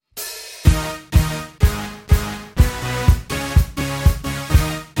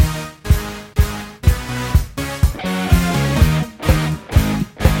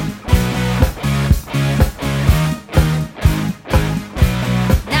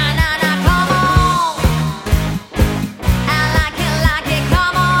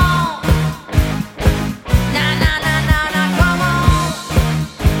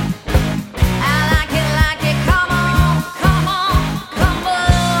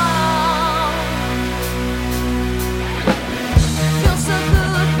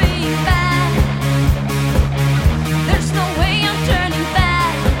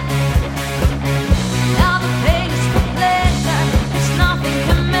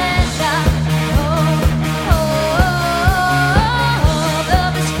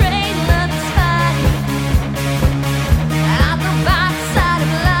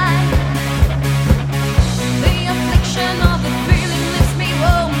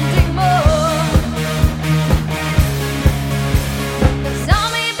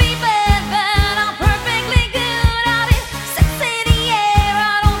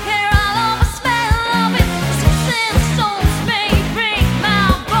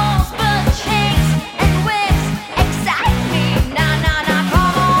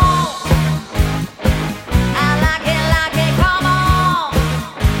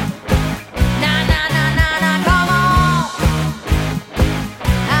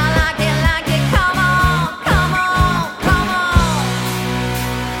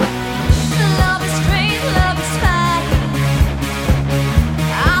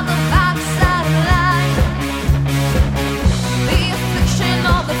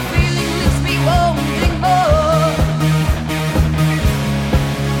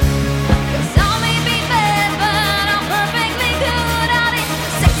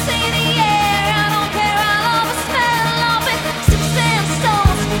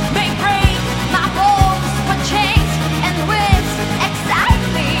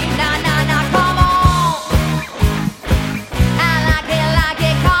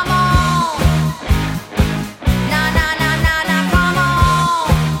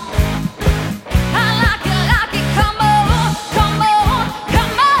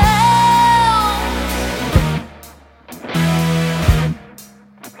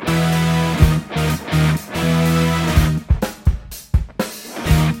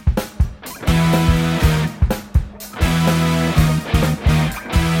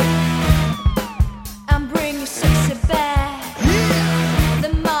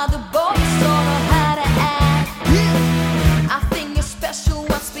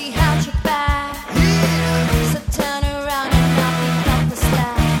must be held you back. So turn around and I'll pick up the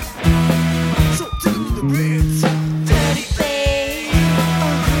slack. So take it to the beats. Dirty babe,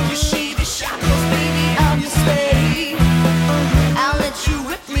 you see the shackles, baby, I'll misbehave. I'll let you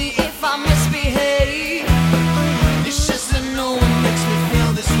whip me if I misbehave. It's just that no one makes me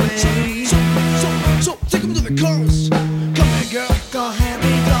feel this way. So take him to the chorus. Come here, girl. Go ahead,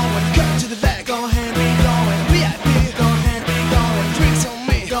 be going. Cut to the back. Go ahead, be going. VIP. Go ahead, be going. Drinks on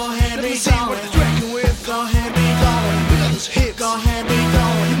me. Go ahead, Let be me see what going. you're drinking with. Go ahead, be going. We got those hips. Go ahead, be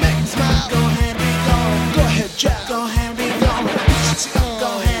going. You make me smile. Go ahead, be going. Go ahead, Jack. Go ahead, be going. Get sexy on. Go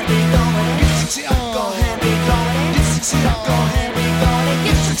ahead, be going. Get sexy on. Go ahead, be going. Get sexy on. Go ahead, be going.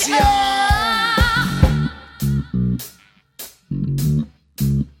 Get sexy on.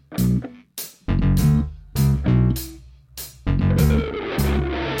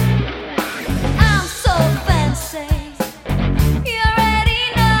 I'm so fancy. You already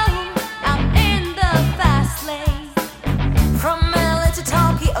know I'm in the fast lane. From LA to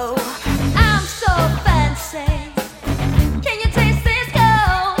Tokyo, I'm so fancy. Can you taste this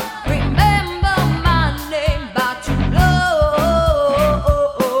girl? Remember my name, but you know.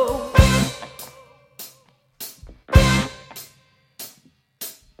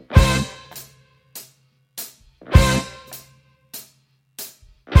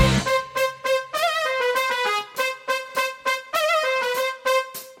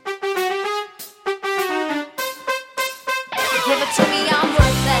 Give it to me, I'm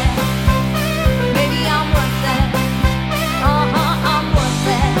worth it. Baby, I'm worth it. I'm worth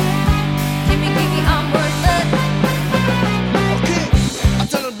it. Give me, I'm worth it. Okay, I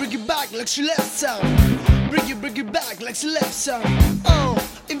tell her bring it back like she left some. Bring it back like she left some. Oh,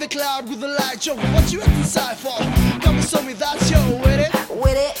 in the cloud with the light, yo, what you acting side for? Come and show me that you're with it,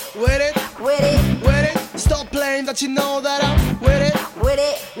 With it, with it, with it, with it. Stop playing that you know that I'm with it, with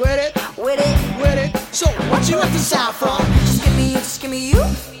it, with it, with it. with it. So what you acting side for? Just give me you, just give me you,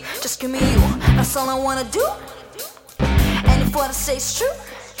 just give me you. That's all I wanna do. And if what I say is true,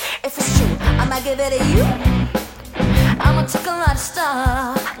 if it's true, I might give it to you. I'ma take a lot of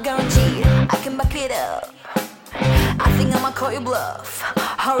stuff, guaranteed I can back it up. I think I'ma call you bluff.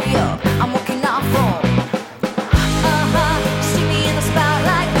 Hurry up, I'm walking off phone. See me in the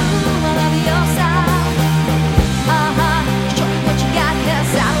spotlight, ooh, I love your style. Show me what you got,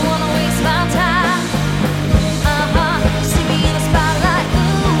 'cause I don't wanna waste my time. See me in the spotlight,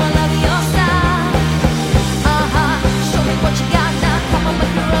 ooh, I love your style. Show me what you got now, come on,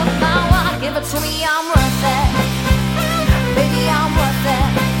 make me rub my wine. Give it to me, I'm worth it. Baby, I'm worth it.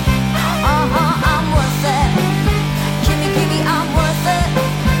 I'm worth it. Give me, I'm worth it.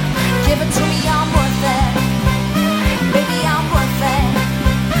 Give it to me, I'm worth it. Baby, I'm worth it.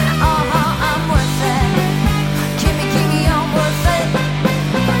 I'm worth it. Give me, I'm worth it.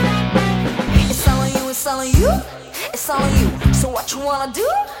 It's all on you, it's all on you. It's all on you. So what you wanna do?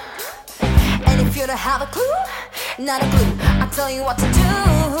 And if you don't have a clue, not a clue, I'll tell you what to do.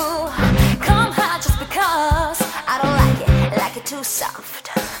 Come hard just because I don't like it too soft.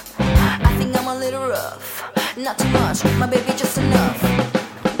 I think I'm a little rough, not too much, my baby just enough.